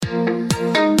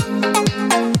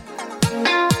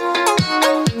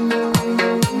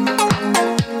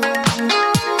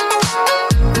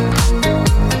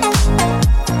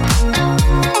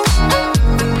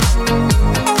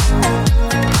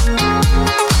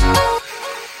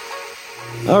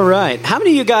All right. How many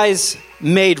of you guys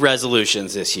made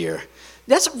resolutions this year?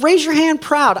 Raise your hand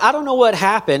proud. I don't know what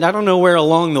happened. I don't know where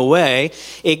along the way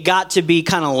it got to be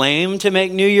kind of lame to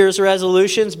make New Year's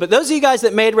resolutions. But those of you guys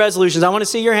that made resolutions, I want to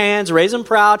see your hands. Raise them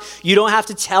proud. You don't have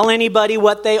to tell anybody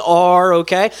what they are,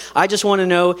 okay? I just want to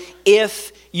know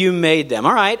if you made them.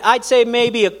 All right, I'd say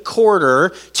maybe a quarter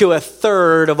to a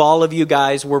third of all of you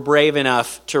guys were brave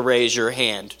enough to raise your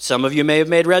hand. Some of you may have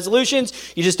made resolutions.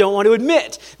 You just don't want to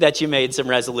admit that you made some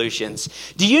resolutions.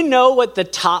 Do you know what the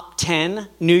top 10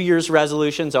 New Year's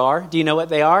resolutions are? Do you know what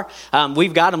they are?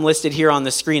 We've got them listed here on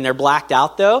the screen. They're blacked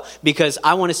out though, because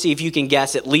I want to see if you can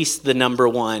guess at least the number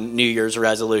one New Year's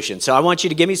resolution. So I want you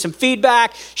to give me some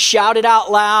feedback, shout it out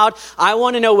loud. I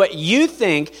want to know what you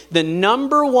think the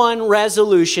number one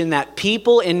resolution that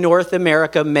people in North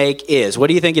America make is. What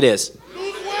do you think it is?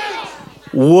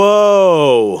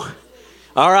 Whoa.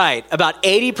 All right. About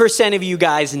 80% of you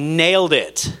guys nailed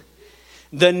it.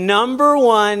 The number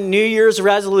one New Year's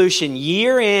resolution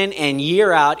year in and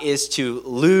year out is to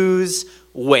lose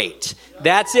weight.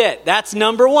 That's it. That's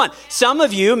number one. Some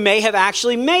of you may have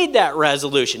actually made that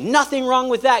resolution. Nothing wrong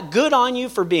with that. Good on you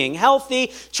for being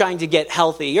healthy, trying to get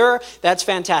healthier. That's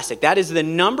fantastic. That is the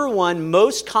number one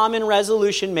most common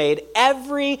resolution made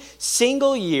every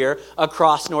single year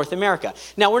across North America.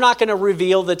 Now, we're not going to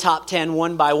reveal the top 10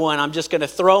 one by one. I'm just going to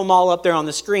throw them all up there on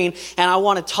the screen, and I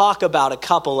want to talk about a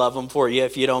couple of them for you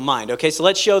if you don't mind. Okay, so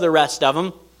let's show the rest of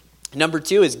them. Number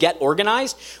 2 is get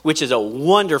organized, which is a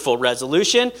wonderful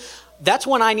resolution. That's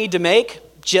one I need to make,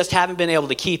 just haven't been able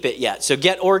to keep it yet. So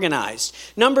get organized.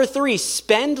 Number 3,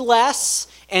 spend less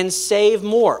and save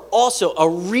more. Also a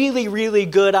really, really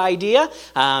good idea.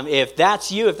 If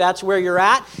that's you, if that's where you're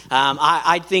at,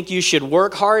 I think you should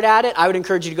work hard at it. I would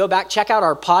encourage you to go back, check out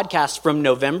our podcast from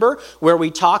November where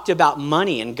we talked about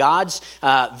money and God's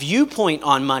viewpoint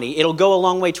on money. It'll go a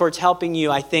long way towards helping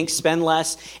you, I think, spend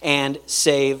less and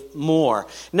save more.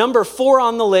 Number 4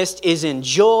 on the list is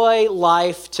enjoy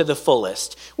life to the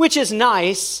fullest, which is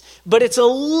nice, but it's a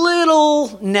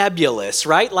little nebulous,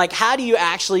 right? Like, how do you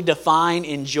actually define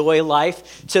enjoy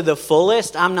life to the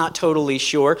fullest? I'm not totally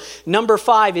sure. Number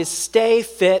 5 is stay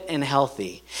fit and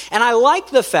healthy. And I like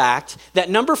the fact that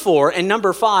number 4 and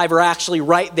number 5 are actually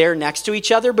right there next to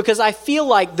each other, because I feel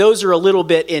like those are a little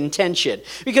bit in tension.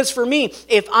 Because for me,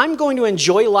 if I'm going to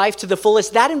enjoy life to the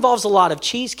fullest, that involves a lot of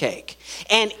cheesecake.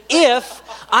 And if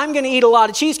I'm going to eat a lot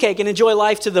of cheesecake and enjoy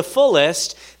life to the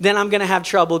fullest, then I'm going to have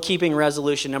trouble keeping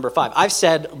resolution number 5. I've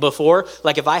said before,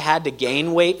 like if I had to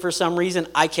gain weight for some reason,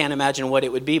 I can't imagine what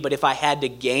it would be. But if I had to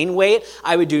gain weight,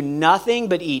 I would do nothing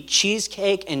but eat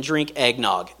cheesecake and drink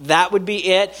eggnog. That would be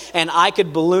it. And I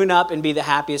could balloon up and be the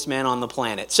happiest man on the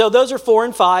planet. So those are 4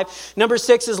 and 5. Number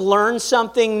 6 is learn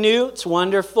something new. It's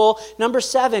wonderful. Number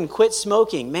 7, quit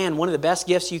smoking. Man, one of the best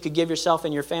gifts you could give yourself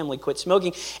and your family, quit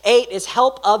smoking. 8 is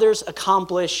help others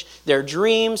accomplish their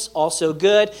dreams. Also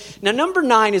good. Now, number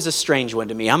 9 is a strange one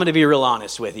to me. I'm going to be real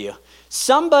honest with you.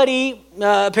 Somebody,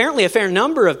 apparently a fair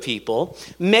number of people,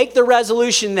 make the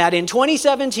resolution that in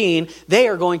 2017, they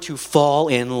are going to fall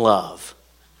in love.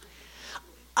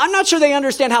 I'm not sure they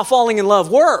understand how falling in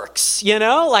love works, you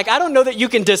know? Like, I don't know that you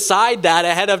can decide that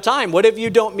ahead of time. What if you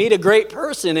don't meet a great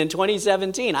person in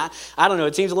 2017? I don't know.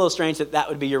 It seems a little strange that that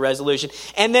would be your resolution.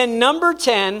 And then number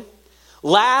 10,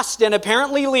 last and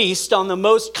apparently least on the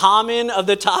most common of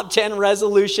the top 10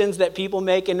 resolutions that people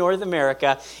make in North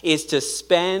America is to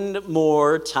spend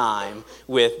more time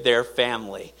with their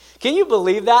family. Can you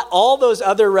believe that? All those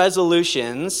other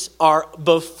resolutions are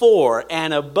before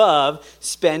and above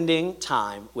spending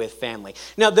time with family.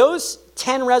 Now, those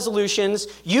 10 resolutions,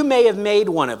 you may have made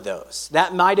one of those.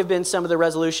 That might have been some of the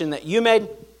resolution that you made.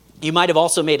 You might have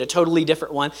also made a totally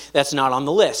different one that's not on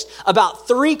the list. About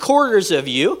 3/4 of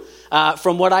you,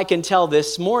 from what I can tell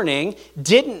this morning,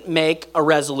 didn't make a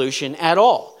resolution at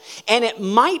all. And it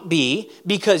might be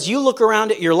because you look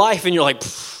around at your life and you're like,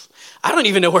 I don't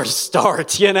even know where to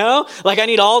start, you know? Like, I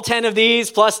need all 10 of these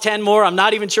plus 10 more. I'm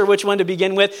not even sure which one to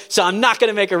begin with, so I'm not going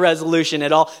to make a resolution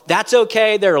at all. That's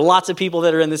okay. There are lots of people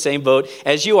that are in the same boat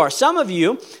as you are. Some of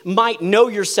you might know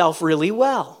yourself really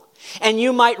well. And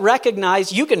you might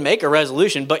recognize you can make a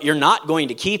resolution, but you're not going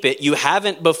to keep it. You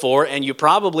haven't before, and you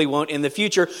probably won't in the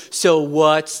future. So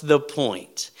what's the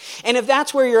point? And if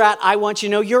that's where you're at, I want you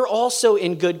to know you're also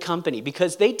in good company,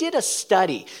 because they did a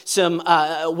study.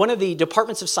 One of the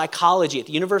departments of psychology at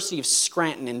the University of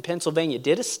Scranton in Pennsylvania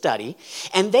did a study,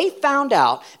 and they found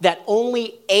out that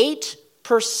only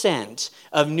 8%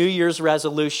 of New Year's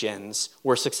resolutions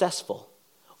were successful.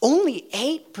 Only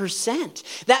 8%.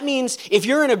 That means if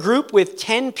you're in a group with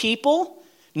 10 people,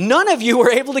 None of you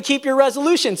were able to keep your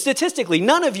resolution. Statistically,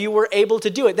 none of you were able to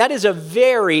do it. That is a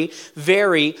very,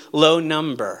 very low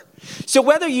number. So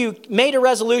whether you made a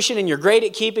resolution and you're great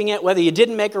at keeping it, whether you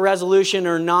didn't make a resolution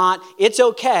or not, it's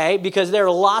okay, because there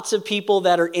are lots of people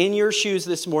that are in your shoes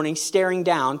this morning staring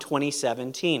down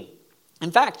 2017.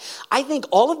 In fact, I think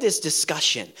all of this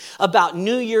discussion about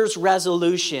New Year's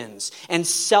resolutions and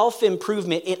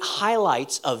self-improvement, it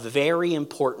highlights a very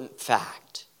important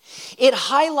fact. It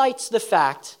highlights the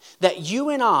fact that you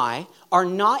and I are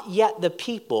not yet the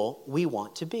people we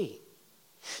want to be.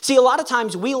 See, a lot of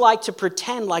times we like to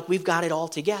pretend like we've got it all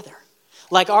together.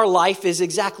 Like our life is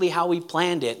exactly how we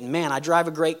planned it. And man, I drive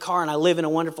a great car and I live in a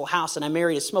wonderful house and I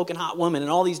married a smoking hot woman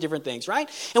and all these different things, right?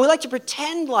 And we like to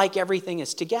pretend like everything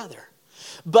is together.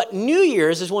 But New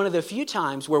Year's is one of the few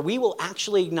times where we will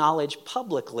actually acknowledge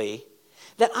publicly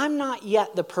that I'm not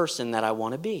yet the person that I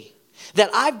want to be.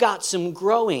 That I've got some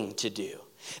growing to do.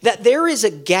 That there is a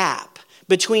gap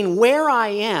between where I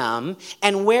am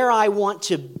and where I want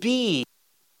to be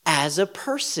as a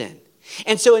person.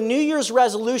 And so a New Year's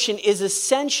resolution is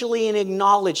essentially an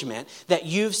acknowledgement that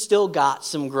you've still got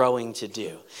some growing to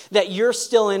do, that you're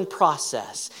still in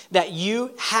process, that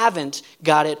you haven't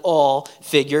got it all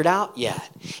figured out yet.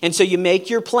 And so you make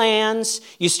your plans,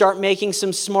 you start making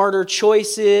some smarter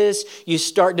choices, you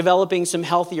start developing some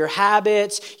healthier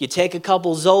habits, you take a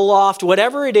couple Zoloft,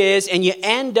 whatever it is, and you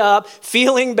end up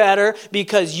feeling better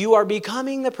because you are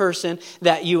becoming the person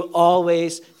that you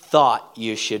always thought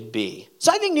you should be.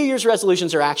 So I think New Year's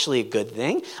resolutions are actually a good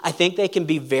thing. I think they can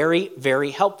be very,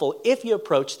 very helpful if you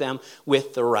approach them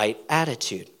with the right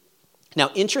attitude. Now,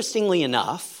 interestingly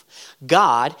enough,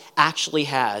 God actually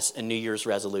has a New Year's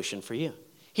resolution for you.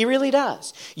 He really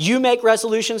does. You make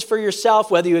resolutions for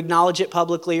yourself, whether you acknowledge it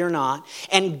publicly or not.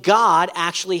 And God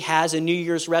actually has a New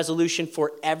Year's resolution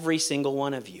for every single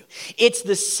one of you. It's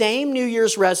the same New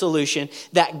Year's resolution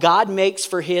that God makes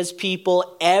for his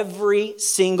people every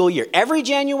single year. Every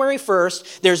January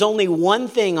 1st, there's only one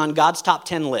thing on God's top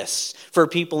 10 lists for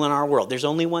people in our world. There's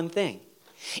only one thing.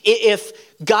 If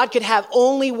God could have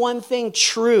only one thing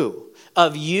true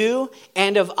of you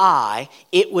and of I,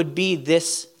 it would be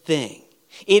this thing.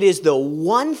 It is the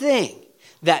one thing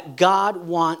that God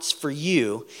wants for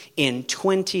you in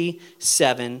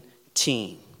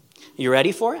 2017. You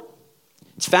ready for it?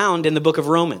 It's found in the book of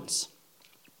Romans.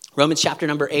 Romans chapter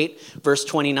number 8, verse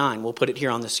 29. We'll put it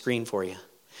here on the screen for you.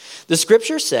 The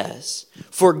scripture says,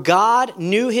 "For God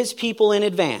knew his people in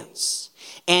advance,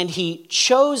 and he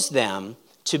chose them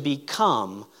to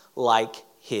become like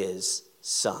his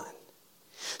son."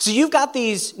 So you've got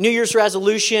these New Year's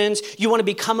resolutions. You want to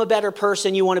become a better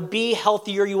person. You want to be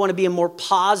healthier. You want to be a more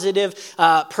positive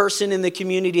person in the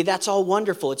community. That's all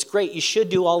wonderful. It's great. You should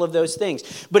do all of those things.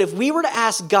 But if we were to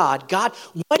ask God, God,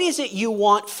 what is it you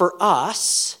want for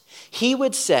us? He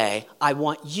would say, I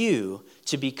want you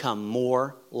to become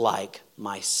more like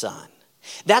my son.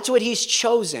 That's what he's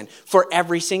chosen for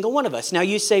every single one of us. Now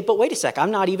you say, but wait a sec, I'm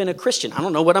not even a Christian. I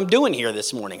don't know what I'm doing here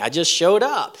this morning. I just showed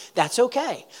up. That's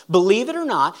okay. Believe it or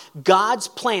not, God's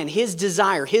plan, his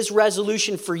desire, his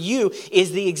resolution for you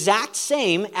is the exact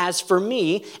same as for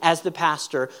me as the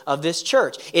pastor of this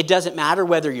church. It doesn't matter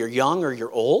whether you're young or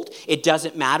you're old. It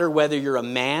doesn't matter whether you're a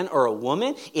man or a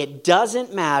woman. It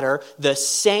doesn't matter. The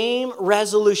same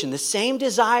resolution, the same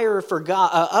desire for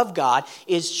God, of God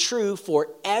is true for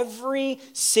every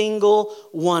single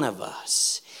one of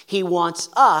us. He wants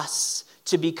us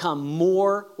to become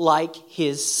more like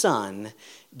his son,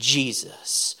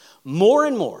 Jesus. More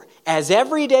and more, as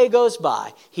every day goes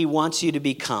by, he wants you to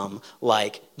become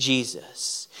like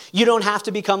Jesus. You don't have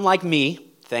to become like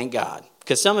me, thank God,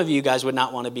 because some of you guys would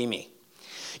not want to be me.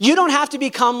 You don't have to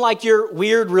become like your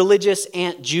weird religious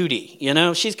Aunt Judy. You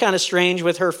know, she's kind of strange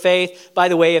with her faith. By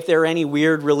the way, if there are any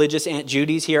weird religious Aunt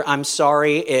Judys here, I'm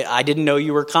sorry. I didn't know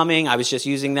you were coming. I was just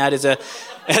using that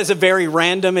as a very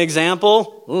random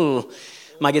example. Ooh,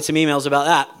 might get some emails about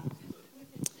that.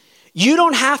 You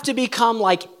don't have to become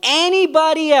like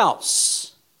anybody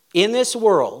else in this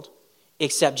world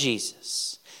except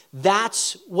Jesus.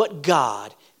 That's what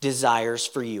God desires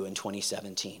for you in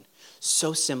 2017.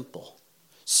 So simple.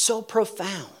 So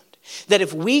profound that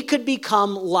if we could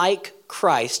become like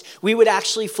Christ, we would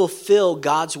actually fulfill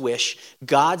God's wish,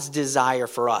 God's desire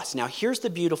for us. Now, here's the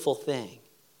beautiful thing.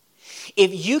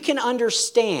 If you can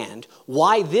understand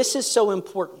why this is so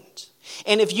important,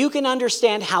 And if you can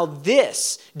understand how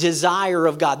this desire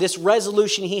of God, this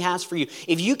resolution he has for you,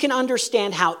 if you can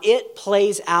understand how it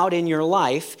plays out in your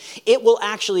life, it will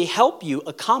actually help you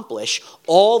accomplish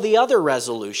all the other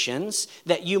resolutions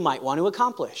that you might want to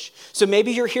accomplish. So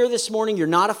maybe you're here this morning, you're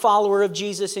not a follower of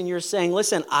Jesus, and you're saying,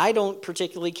 listen, I don't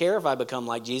particularly care if I become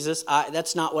like Jesus.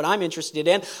 That's not what I'm interested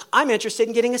in. I'm interested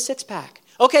in getting a six-pack.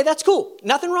 Okay, that's cool.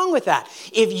 Nothing wrong with that.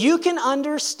 If you can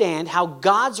understand how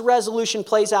God's resolution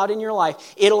plays out in your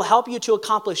life, it'll help you to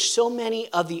accomplish so many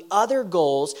of the other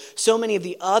goals, so many of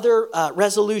the other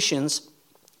resolutions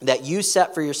that you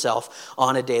set for yourself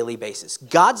on a daily basis.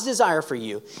 God's desire for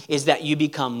you is that you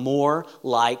become more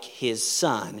like his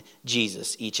son,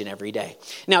 Jesus, each and every day.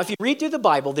 Now, if you read through the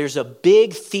Bible, there's a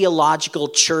big theological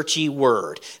churchy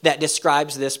word that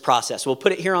describes this process. We'll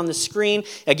put it here on the screen.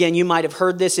 Again, you might have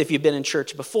heard this if you've been in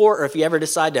church before, or if you ever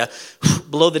decide to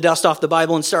blow the dust off the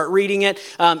Bible and start reading it.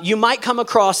 You might come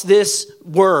across this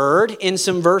word in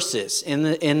some verses in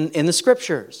the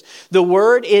scriptures. The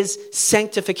word is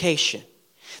sanctification.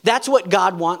 That's what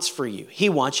God wants for you. He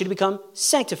wants you to become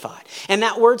sanctified. And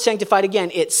that word sanctified,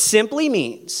 again, it simply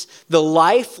means the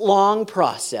lifelong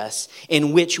process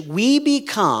in which we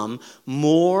become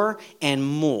more and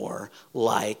more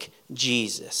like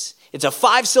Jesus. It's a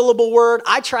 5-syllable word.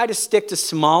 I try to stick to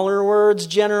smaller words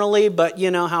generally, but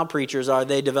you know how preachers are.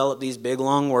 They develop these big,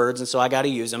 long words, and so I got to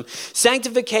use them.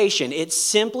 Sanctification, it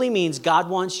simply means God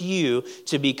wants you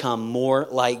to become more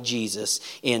like Jesus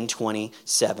in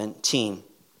 2017.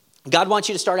 God wants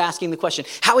you to start asking the question,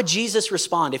 how would Jesus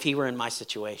respond if he were in my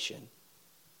situation?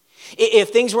 If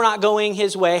things were not going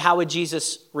his way, how would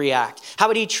Jesus react? How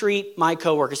would he treat my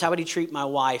coworkers? How would he treat my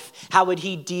wife? How would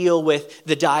he deal with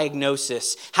the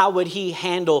diagnosis? How would he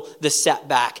handle the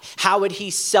setback? How would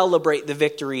he celebrate the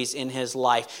victories in his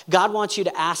life? God wants you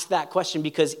to ask that question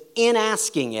because in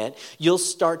asking it, you'll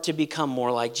start to become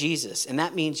more like Jesus. And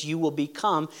that means you will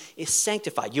become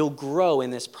sanctified. You'll grow in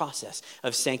this process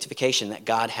of sanctification that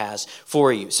God has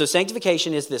for you. So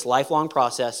sanctification is this lifelong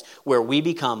process where we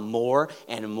become more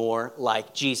and more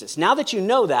like Jesus. Now that you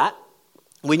know that,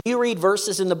 when you read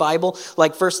verses in the Bible,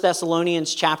 like 1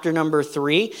 Thessalonians chapter number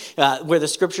 3, where the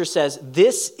scripture says,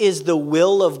 this is the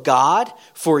will of God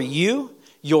for you,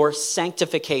 your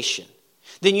sanctification.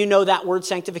 Then you know that word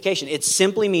sanctification. It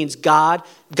simply means God's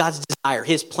desire,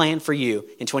 his plan for you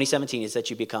in 2017 is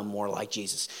that you become more like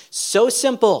Jesus. So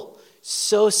simple.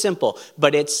 So simple,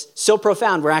 but it's so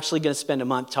profound. We're actually going to spend a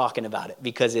month talking about it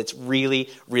because it's really,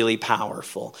 really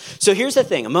powerful. So here's the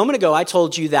thing. A moment ago, I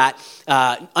told you that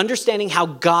understanding how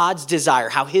God's desire,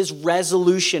 how his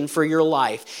resolution for your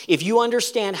life, if you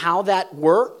understand how that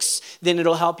works, then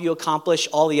it'll help you accomplish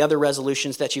all the other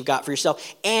resolutions that you've got for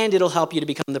yourself, and it'll help you to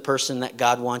become the person that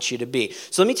God wants you to be.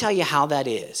 So let me tell you how that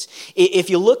is.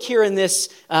 If you look here in this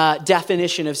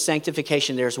definition of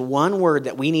sanctification, there's one word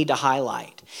that we need to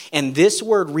highlight. And this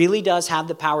word really does have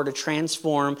the power to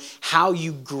transform how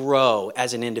you grow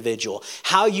as an individual,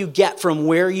 how you get from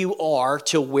where you are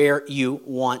to where you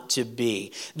want to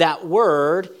be. That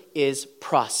word is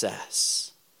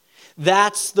process.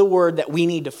 That's the word that we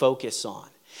need to focus on.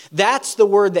 That's the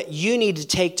word that you need to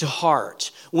take to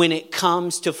heart when it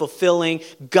comes to fulfilling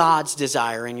God's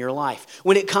desire in your life.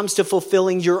 When it comes to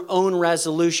fulfilling your own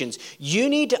resolutions, you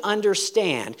need to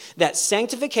understand that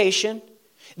sanctification,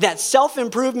 that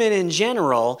self-improvement in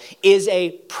general is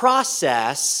a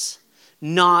process,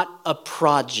 not a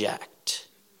project.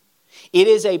 It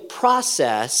is a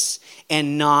process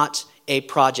and not a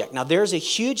project. Now, there's a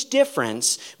huge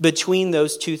difference between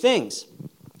those two things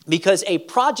because a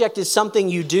project is something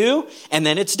you do and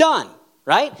then it's done.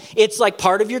 Right? It's like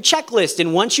part of your checklist.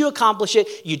 And once you accomplish it,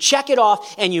 you check it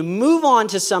off and you move on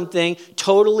to something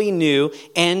totally new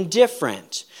and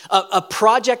different. A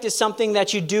project is something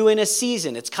that you do in a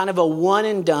season. It's kind of a one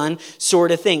and done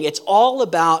sort of thing. It's all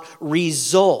about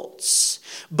results.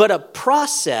 But a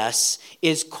process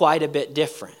is quite a bit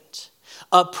different.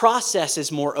 A process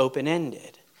is more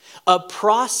open-ended. A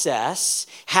process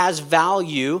has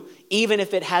value even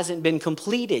if it hasn't been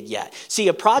completed yet. See,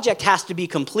 a project has to be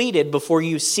completed before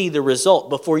you see the result,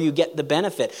 before you get the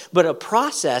benefit. But a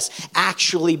process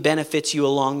actually benefits you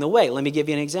along the way. Let me give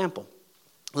you an example.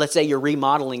 Let's say you're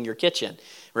remodeling your kitchen,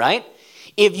 right?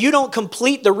 If you don't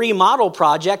complete the remodel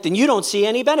project, then you don't see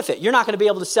any benefit. You're not going to be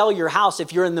able to sell your house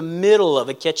if you're in the middle of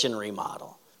a kitchen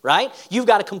remodel, right? You've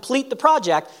got to complete the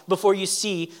project before you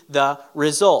see the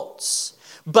results.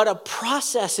 But a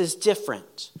process is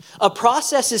different. A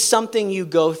process is something you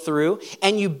go through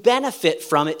and you benefit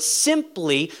from it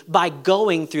simply by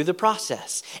going through the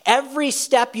process. Every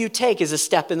step you take is a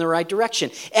step in the right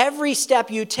direction. Every step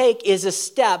you take is a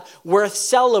step worth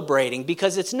celebrating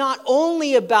because it's not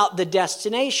only about the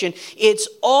destination, it's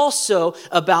also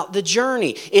about the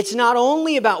journey. It's not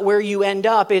only about where you end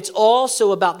up, it's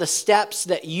also about the steps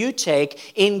that you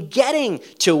take in getting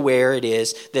to where it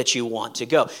is that you want to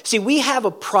go. See, we have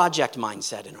a project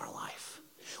mindset in our life.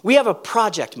 We have a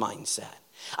project mindset.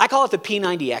 I call it the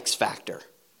P90X factor,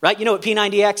 right? You know what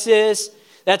P90X is?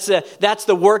 That's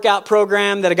the workout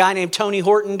program that a guy named Tony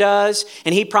Horton does.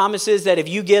 And he promises that if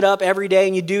you get up every day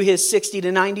and you do his 60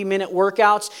 to 90 minute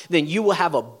workouts, then you will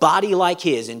have a body like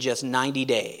his in just 90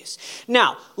 days.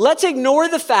 Now, let's ignore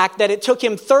the fact that it took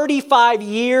him 35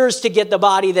 years to get the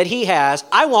body that he has.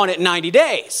 I want it in 90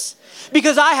 days.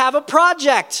 Because I have a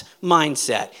project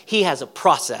mindset. He has a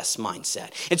process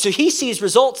mindset. And so he sees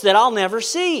results that I'll never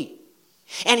see.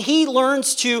 And he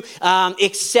learns to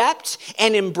accept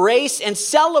and embrace and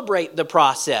celebrate the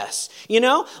process. You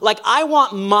know, like I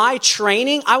want my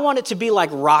training, I want it to be like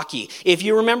Rocky. If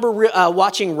you remember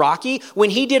watching Rocky, when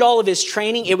he did all of his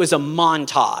training, it was a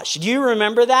montage. Do you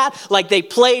remember that? Like they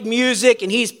played music and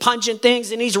he's punching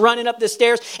things and he's running up the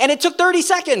stairs and it took 30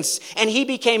 seconds and he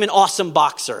became an awesome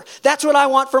boxer. That's what I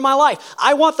want for my life.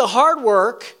 I want the hard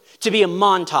work to be a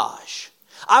montage.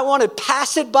 I want to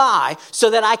pass it by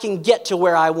so that I can get to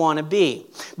where I want to be.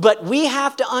 But we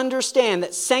have to understand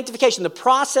that sanctification, the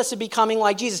process of becoming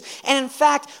like Jesus, and in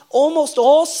fact, almost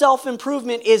all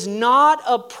self-improvement is not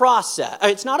a process.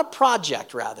 It's not a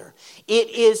project, rather. It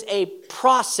is a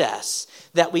process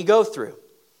that we go through.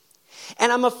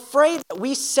 And I'm afraid that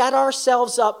we set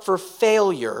ourselves up for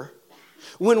failure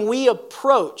when we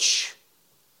approach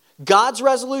God's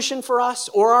resolution for us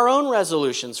or our own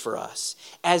resolutions for us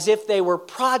as if they were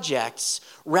projects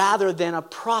rather than a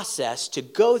process to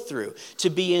go through, to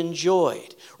be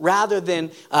enjoyed, rather than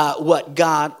what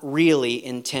God really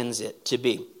intends it to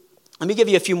be. Let me give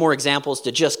you a few more examples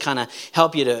to just kind of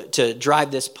help you to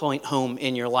drive this point home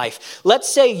in your life.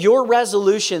 Let's say your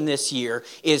resolution this year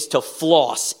is to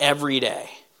floss every day.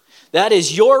 That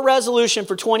is your resolution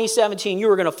for 2017. You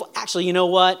were going to, actually, you know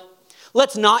what?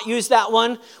 Let's not use that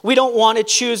one. We don't want to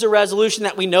choose a resolution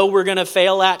that we know we're going to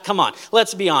fail at. Come on,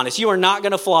 let's be honest. You are not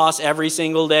going to floss every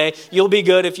single day. You'll be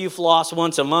good if you floss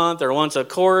once a month or once a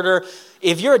quarter.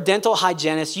 If you're a dental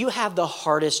hygienist, you have the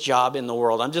hardest job in the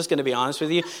world. I'm just going to be honest with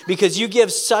you because you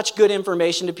give such good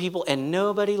information to people and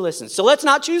nobody listens. So let's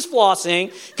not choose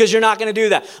flossing because you're not going to do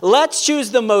that. Let's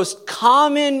choose the most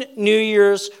common New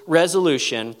Year's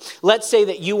resolution. Let's say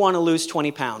that you want to lose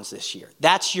 20 pounds this year.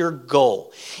 That's your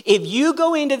goal. If you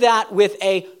go into that with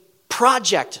a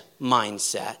project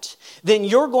mindset, then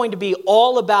you're going to be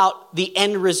all about the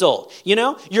end result. You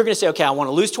know, you're going to say, okay, I want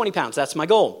to lose 20 pounds. That's my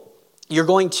goal. You're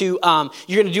going to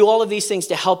do all of these things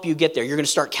to help you get there. You're going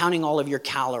to start counting all of your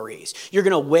calories. You're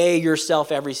going to weigh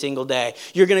yourself every single day.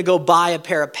 You're going to go buy a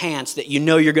pair of pants that you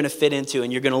know you're going to fit into,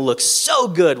 and you're going to look so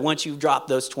good once you've dropped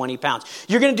those 20 pounds.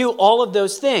 You're going to do all of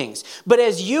those things. But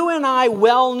as you and I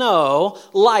well know,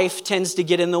 life tends to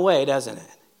get in the way, doesn't it?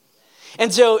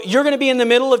 And so you're going to be in the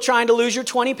middle of trying to lose your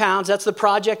 20 pounds. That's the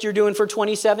project you're doing for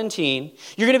 2017.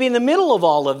 You're going to be in the middle of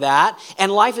all of that,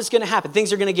 and life is going to happen.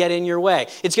 Things are going to get in your way.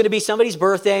 It's going to be somebody's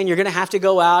birthday, and you're going to have to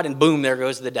go out, and boom, there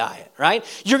goes the diet, right?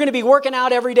 You're going to be working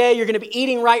out every day. You're going to be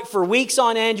eating right for weeks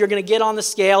on end. You're going to get on the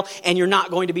scale, and you're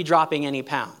not going to be dropping any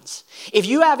pounds. If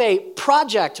you have a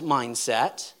project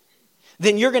mindset,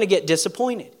 then you're going to get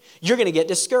disappointed. You're going to get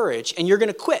discouraged and you're going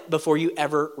to quit before you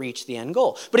ever reach the end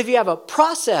goal. But if you have a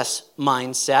process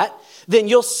mindset, then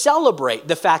you'll celebrate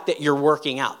the fact that you're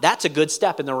working out. That's a good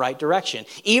step in the right direction.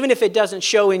 Even if it doesn't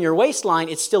show in your waistline,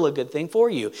 it's still a good thing for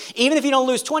you. Even if you don't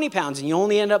lose 20 pounds and you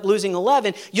only end up losing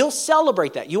 11, you'll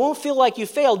celebrate that. You won't feel like you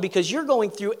failed because you're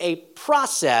going through a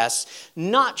process,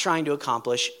 not trying to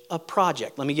accomplish a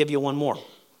project. Let me give you one more.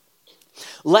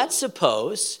 Let's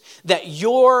suppose that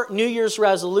your New Year's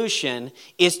resolution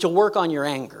is to work on your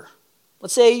anger.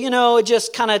 Let's say, it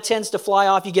just kind of tends to fly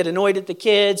off. You get annoyed at the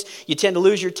kids. You tend to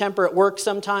lose your temper at work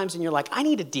sometimes, and you're like, I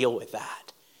need to deal with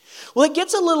that. Well, it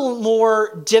gets a little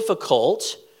more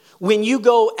difficult when you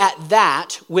go at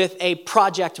that with a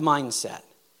project mindset.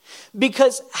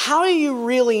 Because how do you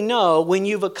really know when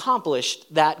you've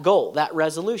accomplished that goal, that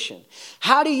resolution?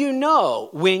 How do you know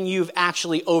when you've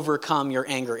actually overcome your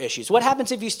anger issues? What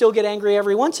happens if you still get angry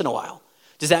every once in a while?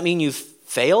 Does that mean you've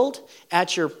failed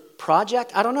at your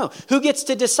project? I don't know. Who gets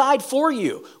to decide for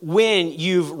you when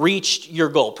you've reached your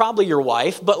goal? Probably your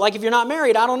wife, but like if you're not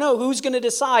married, I don't know. Who's going to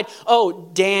decide, oh,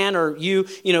 Dan or you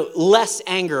less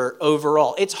anger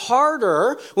overall? It's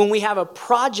harder when we have a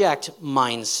project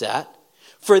mindset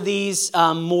for these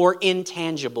more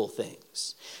intangible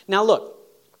things. Now look,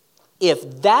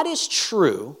 if that is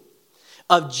true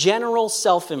of general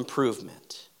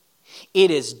self-improvement,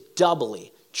 it is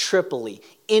doubly, triply,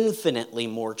 infinitely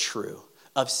more true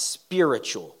of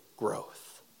spiritual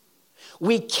growth.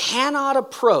 We cannot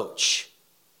approach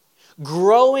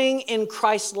growing in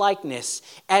Christ-likeness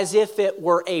as if it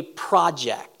were a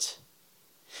project.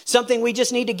 Something we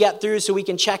just need to get through so we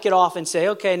can check it off and say,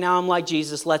 okay, now I'm like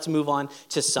Jesus, let's move on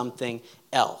to something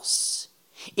else.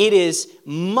 It is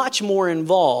much more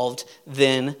involved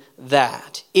than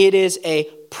that. It is a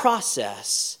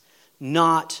process,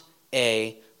 not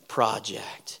a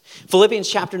project. Philippians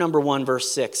chapter number 1, verse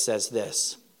 6 says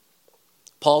this.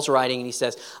 Paul's writing and he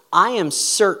says, I am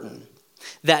certain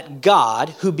that God,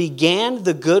 who began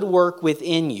the good work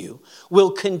within you,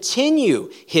 will continue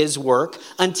his work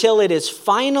until it is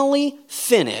finally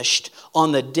finished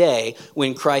on the day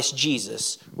when Christ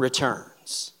Jesus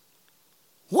returns.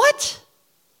 What?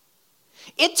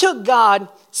 It took God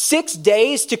 6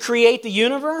 days to create the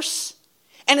universe?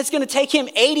 And it's going to take him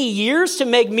 80 years to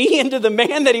make me into the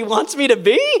man that he wants me to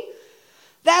be?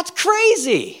 That's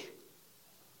crazy.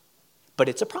 But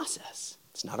it's a process.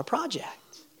 It's not a project.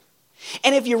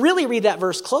 And if you really read that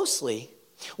verse closely,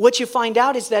 what you find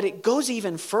out is that it goes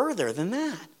even further than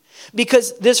that.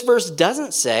 Because this verse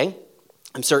doesn't say,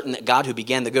 I'm certain that God who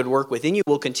began the good work within you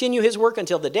will continue his work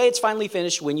until the day it's finally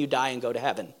finished when you die and go to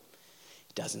heaven.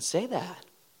 It doesn't say that.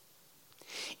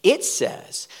 It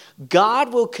says,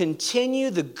 God will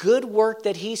continue the good work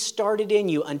that he started in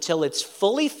you until it's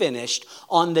fully finished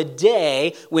on the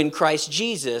day when Christ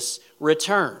Jesus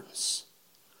returns.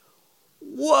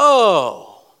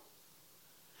 Whoa!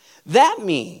 That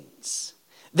means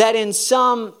that in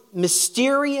some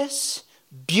mysterious,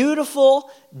 beautiful,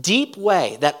 deep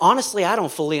way that honestly I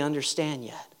don't fully understand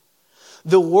yet,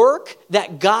 the work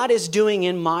that God is doing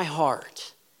in my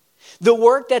heart, the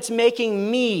work that's making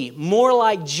me more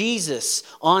like Jesus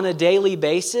on a daily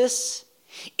basis,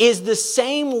 is the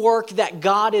same work that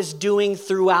God is doing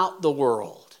throughout the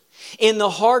world. In the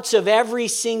hearts of every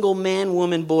single man,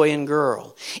 woman, boy, and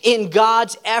girl. In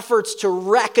God's efforts to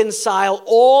reconcile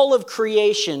all of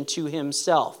creation to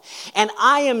himself. And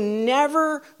I am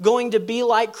never going to be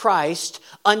like Christ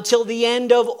until the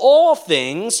end of all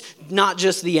things, not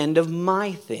just the end of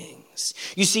my things.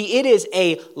 You see, it is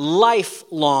a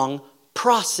lifelong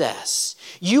process.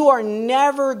 You are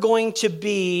never going to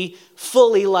be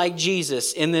fully like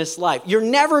Jesus in this life. You're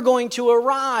never going to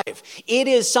arrive. It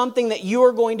is something that you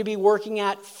are going to be working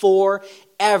at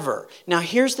forever. Now,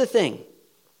 here's the thing.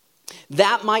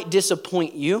 That might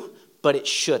disappoint you, but it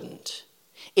shouldn't.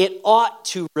 It ought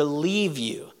to relieve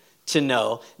you to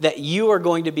know that you are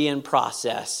going to be in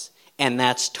process, and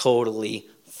that's totally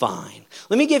fine.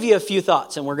 Let me give you a few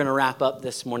thoughts, and we're going to wrap up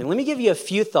this morning. Let me give you a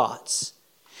few thoughts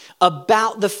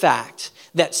about the fact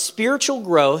that spiritual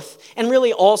growth and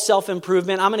really all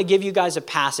self-improvement, I'm going to give you guys a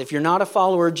pass. If you're not a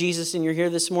follower of Jesus and you're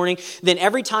here this morning, then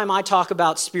every time I talk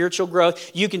about spiritual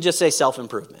growth, you can just say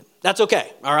self-improvement. That's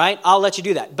okay, all right? I'll let you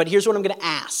do that. But here's what I'm going to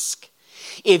ask.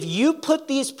 If you put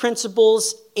these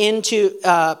principles into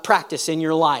practice in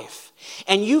your life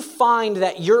and you find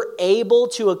that you're able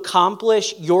to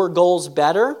accomplish your goals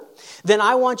better, then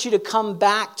I want you to come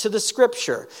back to the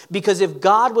scripture. Because if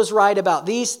God was right about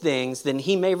these things, then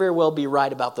he may very well be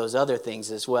right about those other things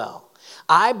as well.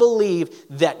 I believe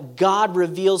that God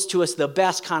reveals to us the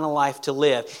best kind of life to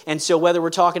live. And so whether we're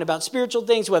talking about spiritual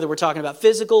things, whether we're talking about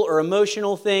physical or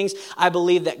emotional things, I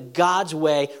believe that God's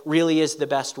way really is the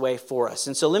best way for us.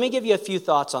 And so let me give you a few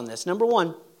thoughts on this. Number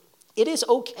one, it is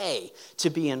okay to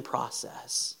be in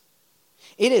process.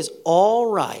 It is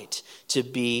all right to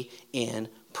be in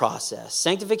process.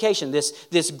 Sanctification,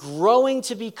 this growing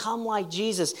to become like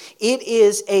Jesus, it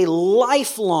is a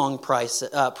lifelong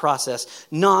process,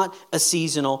 not a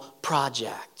seasonal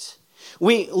project.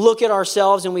 We look at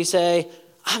ourselves and we say,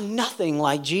 I'm nothing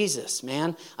like Jesus,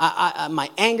 man. My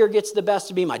anger gets the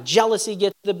best of me. My jealousy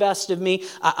gets the best of me.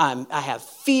 I have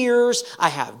fears. I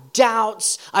have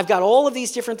doubts. I've got all of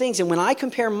these different things. And when I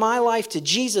compare my life to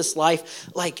Jesus' life,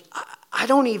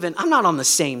 I'm not on the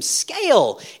same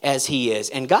scale as he is.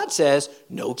 And God says,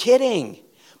 no kidding.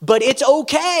 But it's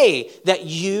okay that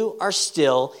you are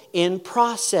still in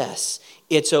process.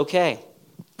 It's okay.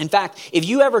 In fact, if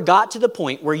you ever got to the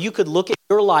point where you could look at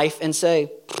your life and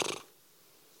say,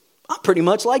 I'm pretty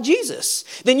much like Jesus.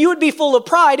 Then you would be full of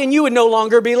pride and you would no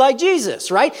longer be like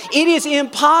Jesus, right? It is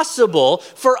impossible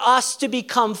for us to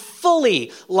become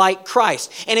fully like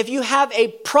Christ. And if you have a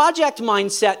project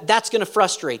mindset, that's going to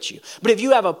frustrate you. But if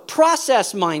you have a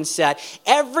process mindset,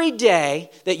 every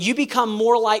day that you become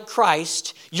more like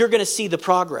Christ, you're going to see the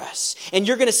progress. And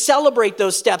you're going to celebrate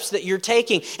those steps that you're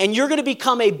taking. And you're going to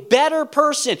become a better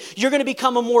person. You're going to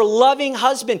become a more loving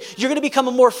husband. You're going to become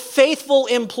a more faithful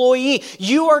employee.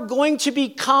 You are going to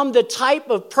become the type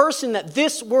of person that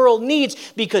this world needs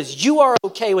because you are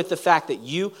okay with the fact that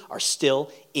you are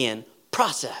still in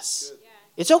process.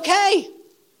 It's okay.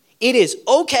 It is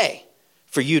okay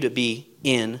for you to be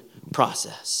in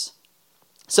process.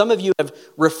 Some of you have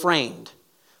refrained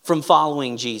from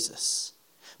following Jesus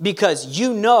because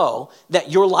you know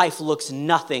that your life looks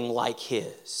nothing like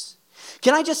his.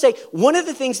 Can I just say, one of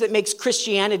the things that makes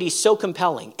Christianity so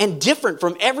compelling and different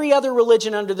from every other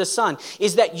religion under the sun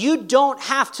is that you don't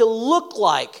have to look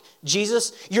like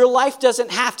Jesus. Your life doesn't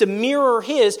have to mirror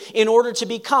his in order to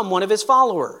become one of his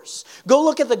followers. Go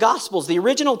look at the Gospels. The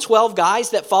original 12 guys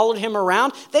that followed him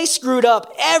around, they screwed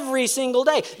up every single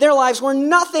day. Their lives were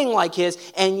nothing like his,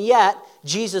 and yet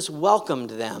Jesus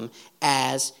welcomed them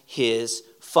as his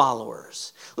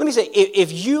followers. Let me say,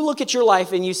 if you look at your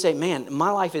life and you say, man,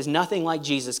 my life is nothing like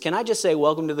Jesus, can I just say,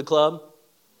 welcome to the club?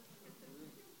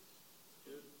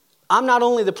 I'm not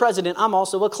only the president, I'm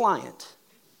also a client.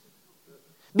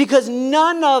 Because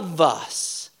none of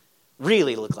us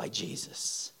really look like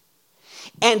Jesus.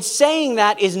 And saying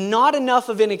that is not enough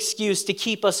of an excuse to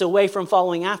keep us away from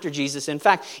following after Jesus. In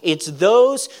fact, it's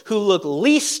those who look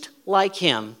least like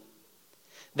him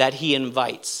that he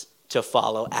invites to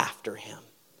follow after him.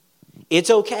 It's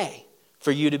okay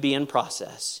for you to be in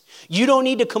process. You don't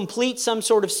need to complete some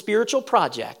sort of spiritual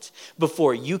project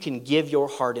before you can give your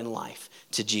heart and life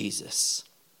to Jesus.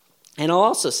 And I'll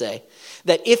also say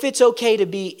that if it's okay to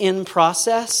be in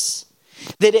process,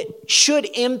 that it should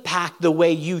impact the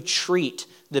way you treat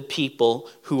the people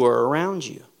who are around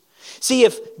you. See,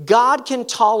 if God can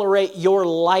tolerate your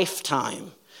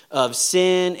lifetime of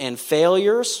sin and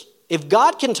failures, if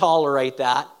God can tolerate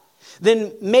that,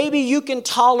 then maybe you can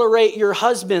tolerate your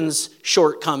husband's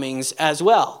shortcomings as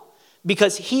well,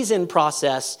 because he's in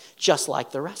process just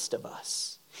like the rest of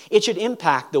us. It should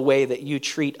impact the way that you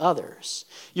treat others.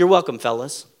 You're welcome,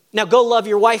 fellas. Now go love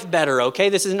your wife better, okay?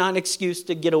 This is not an excuse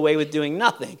to get away with doing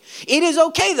nothing. It is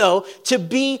okay, though, to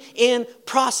be in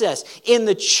process. In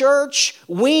the church,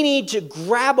 we need to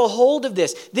grab a hold of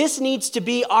this. This needs to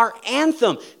be our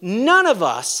anthem. None of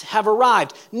us have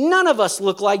arrived. None of us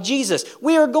look like Jesus.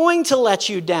 We are going to let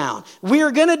you down. We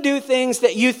are going to do things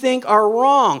that you think are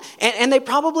wrong, and they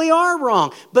probably are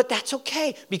wrong, but that's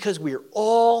okay because we're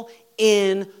all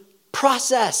in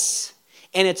process.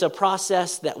 And it's a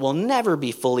process that will never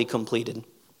be fully completed,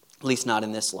 at least not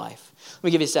in this life. Let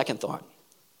me give you a second thought.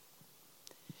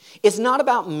 It's not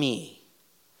about me.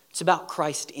 It's about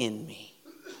Christ in me.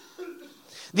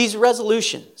 These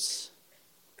resolutions,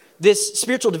 this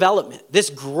spiritual development, this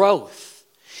growth,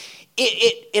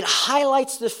 it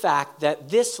highlights the fact that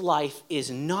this life is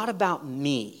not about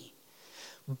me,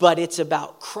 but it's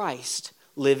about Christ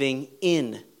living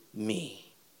in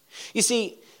me. You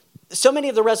see, so many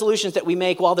of the resolutions that we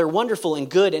make, while they're wonderful and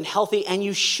good and healthy, and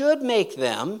you should make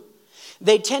them,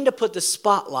 they tend to put the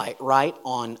spotlight right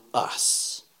on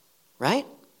us, right?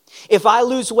 If I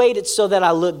lose weight, it's so that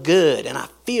I look good and I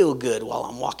feel good while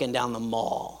I'm walking down the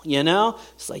mall, you know?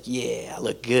 It's like, yeah, I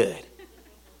look good.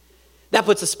 That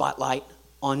puts a spotlight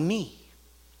on me.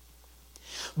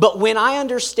 But when I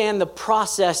understand the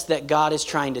process that God is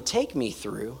trying to take me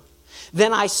through,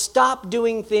 then I stop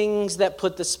doing things that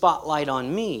put the spotlight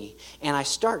on me, and I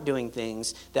start doing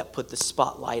things that put the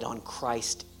spotlight on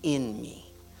Christ in me,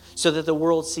 so that the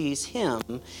world sees him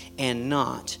and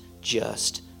not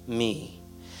just me.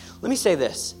 Let me say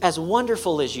this, as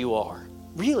wonderful as you are,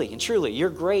 really and truly, you're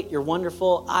great, you're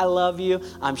wonderful, I love you,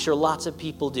 I'm sure lots of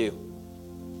people do.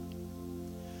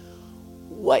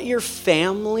 What your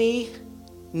family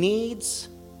needs,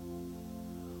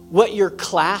 what your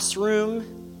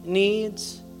classroom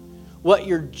needs, what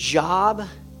your job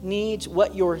needs,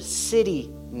 what your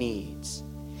city needs,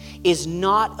 is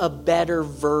not a better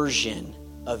version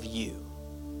of you.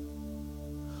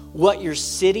 What your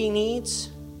city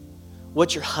needs,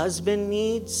 what your husband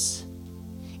needs,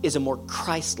 is a more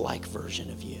Christ-like version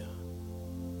of you.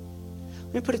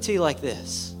 Let me put it to you like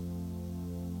this.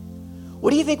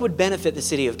 What do you think would benefit the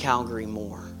city of Calgary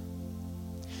more?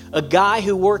 A guy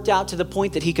who worked out to the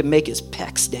point that he could make his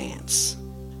pecs dance,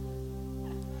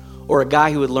 or a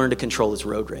guy who would learn to control his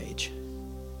road rage?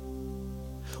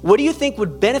 What do you think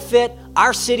would benefit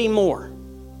our city more?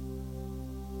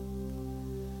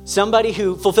 Somebody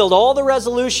who fulfilled all the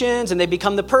resolutions and they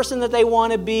become the person that they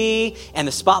want to be and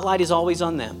the spotlight is always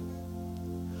on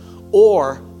them.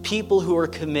 Or people who are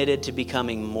committed to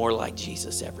becoming more like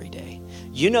Jesus every day.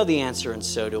 You know the answer, and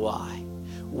so do I.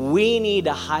 We need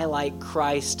to highlight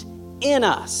Christ in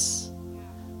us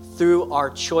through our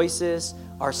choices,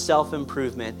 our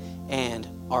self-improvement, and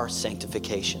our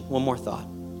sanctification. One more thought.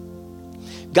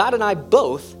 God and I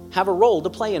both have a role to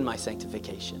play in my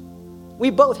sanctification. We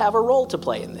both have a role to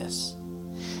play in this.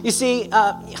 You see,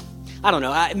 I don't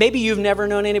know, maybe you've never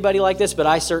known anybody like this, but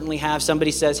I certainly have.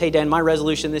 Somebody says, hey, Dan, my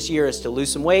resolution this year is to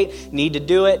lose some weight, need to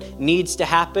do it, needs to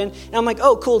happen. And I'm like,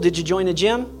 oh, cool, did you join a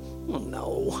gym? Well,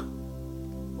 no.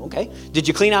 Okay. Did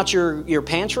you clean out your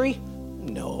pantry?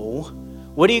 No.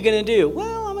 What are you going to do?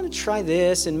 Well, I'm going to try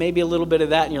this and maybe a little bit of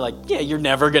that. And you're like, yeah, you're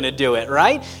never going to do it,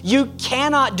 right? You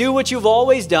cannot do what you've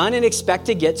always done and expect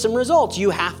to get some results. You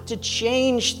have to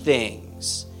change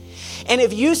things. And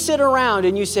if you sit around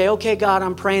and you say, okay, God,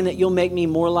 I'm praying that you'll make me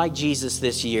more like Jesus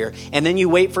this year, and then you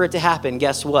wait for it to happen,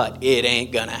 guess what? It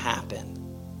ain't going to happen.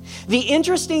 The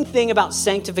interesting thing about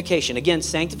sanctification, again,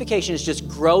 sanctification is just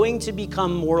growing to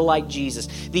become more like Jesus.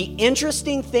 The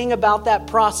interesting thing about that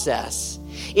process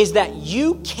is that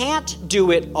you can't do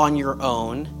it on your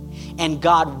own, and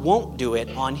God won't do it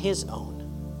on his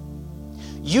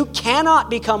own. You cannot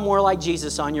become more like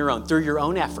Jesus on your own through your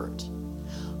own effort.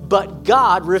 But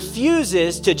God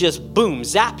refuses to just boom,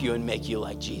 zap you and make you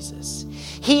like Jesus.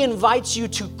 He invites you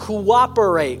to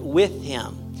cooperate with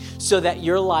him so that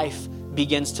your life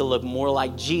begins to look more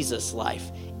like Jesus'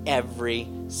 life every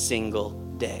single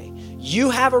day. You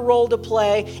have a role to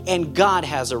play and God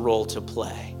has a role to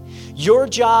play. Your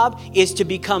job is to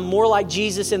become more like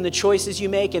Jesus in the choices you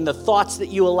make, in the thoughts that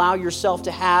you allow yourself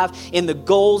to have, in the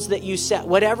goals that you set,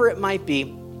 whatever it might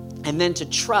be. And then to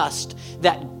trust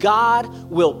that God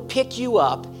will pick you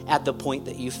up at the point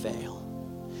that you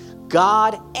fail.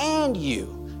 God and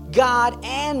you, God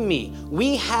and me,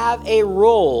 we have a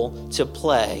role to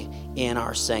play in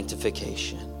our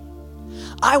sanctification.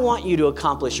 I want you to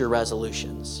accomplish your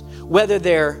resolutions, whether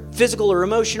they're physical or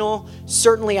emotional.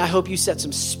 Certainly, I hope you set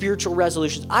some spiritual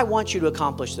resolutions. I want you to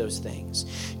accomplish those things.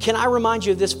 Can I remind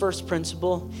you of this first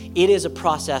principle? It is a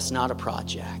process, not a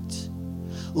project.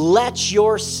 Let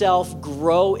yourself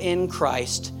grow in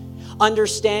Christ,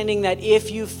 understanding that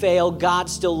if you fail, God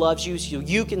still loves you, so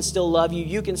you can still love you.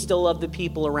 You can still love the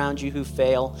people around you who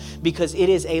fail, because it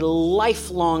is a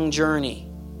lifelong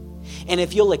journey. And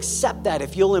if you'll accept that,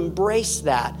 if you'll embrace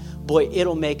that, boy,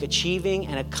 it'll make achieving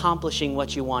and accomplishing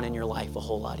what you want in your life a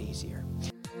whole lot easier.